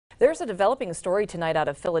There's a developing story tonight out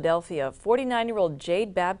of Philadelphia. 49-year-old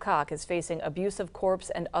Jade Babcock is facing abuse of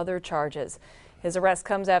corpse and other charges. His arrest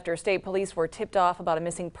comes after state police were tipped off about a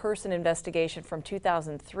missing person investigation from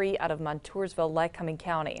 2003 out of Montoursville, Lycoming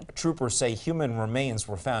County. Troopers say human remains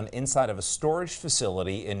were found inside of a storage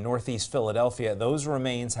facility in northeast Philadelphia. Those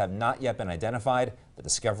remains have not yet been identified. The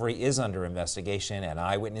discovery is under investigation, and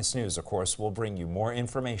Eyewitness News, of course, will bring you more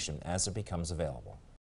information as it becomes available.